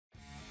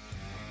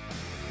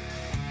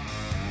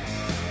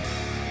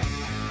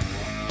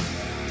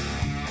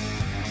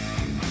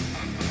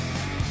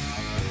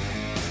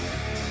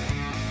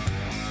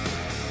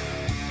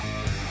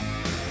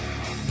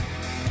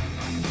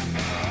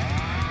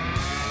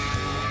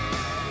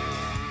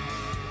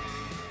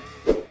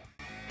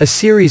A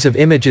series of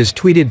images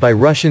tweeted by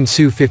Russian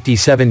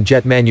Su-57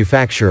 jet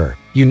manufacturer,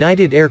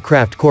 United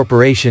Aircraft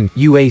Corporation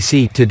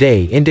 (UAC)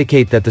 today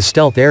indicate that the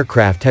stealth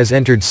aircraft has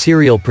entered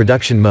serial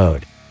production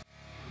mode.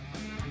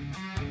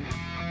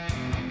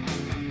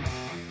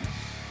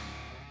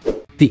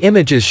 The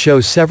images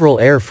show several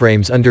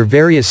airframes under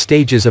various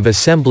stages of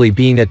assembly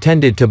being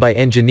attended to by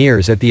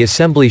engineers at the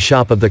assembly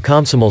shop of the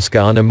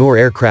Komsomolsk-on-Amur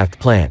Aircraft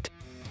Plant.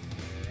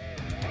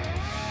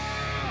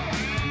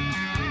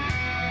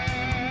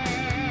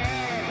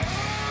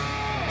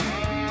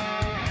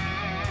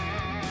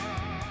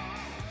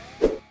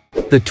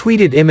 The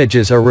tweeted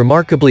images are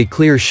remarkably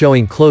clear,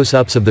 showing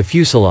close-ups of the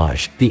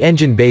fuselage, the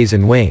engine bays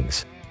and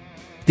wings.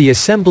 The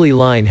assembly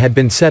line had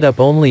been set up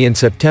only in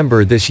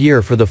September this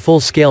year for the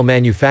full-scale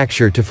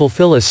manufacture to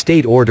fulfill a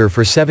state order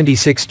for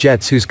 76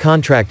 jets whose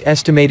contract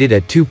estimated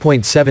at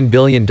 $2.7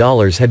 billion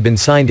had been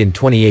signed in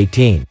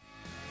 2018.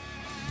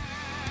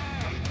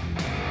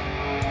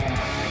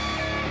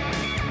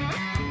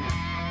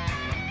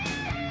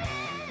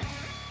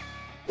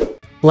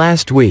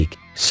 Last week,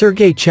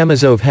 Sergei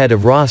Chemezov, head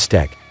of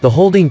Rostec, the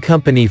holding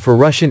company for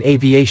Russian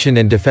aviation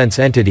and defense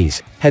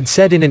entities, had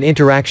said in an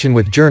interaction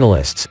with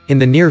journalists, "In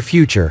the near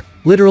future,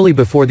 literally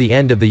before the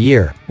end of the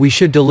year, we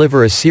should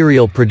deliver a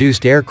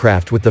serial-produced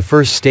aircraft with the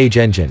first stage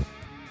engine.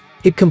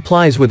 It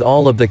complies with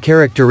all of the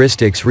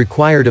characteristics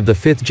required of the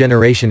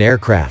fifth-generation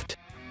aircraft."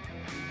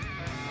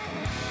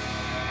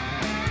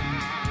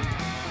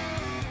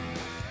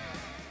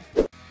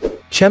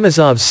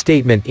 Chemezov's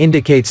statement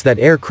indicates that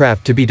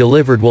aircraft to be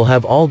delivered will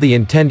have all the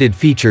intended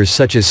features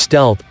such as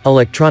stealth,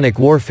 electronic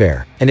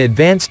warfare, and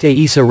advanced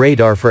AESA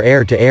radar for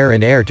air-to-air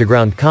and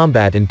air-to-ground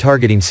combat and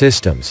targeting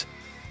systems.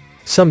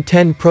 Some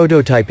 10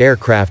 prototype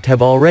aircraft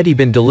have already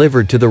been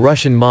delivered to the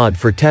Russian MOD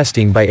for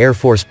testing by Air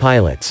Force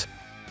pilots.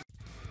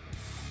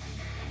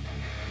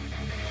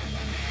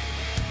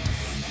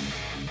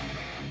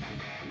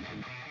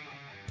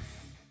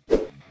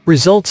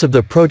 Results of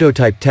the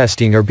prototype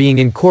testing are being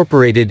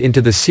incorporated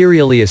into the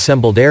serially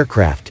assembled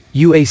aircraft,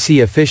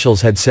 UAC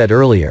officials had said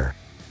earlier.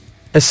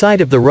 Aside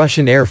of the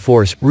Russian Air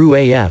Force,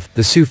 RUAF,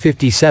 the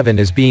Su-57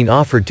 is being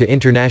offered to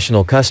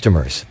international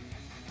customers.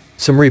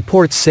 Some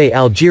reports say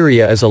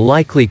Algeria is a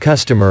likely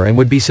customer and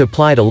would be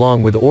supplied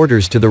along with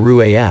orders to the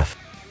RUAF.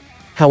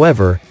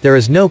 However, there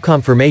is no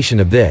confirmation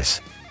of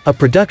this. A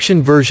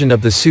production version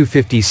of the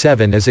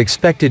Su-57 is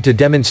expected to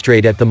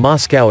demonstrate at the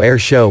Moscow Air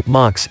Show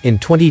 (MOX) in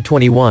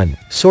 2021,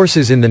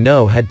 sources in the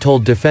know had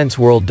told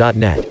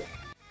DefenseWorld.net.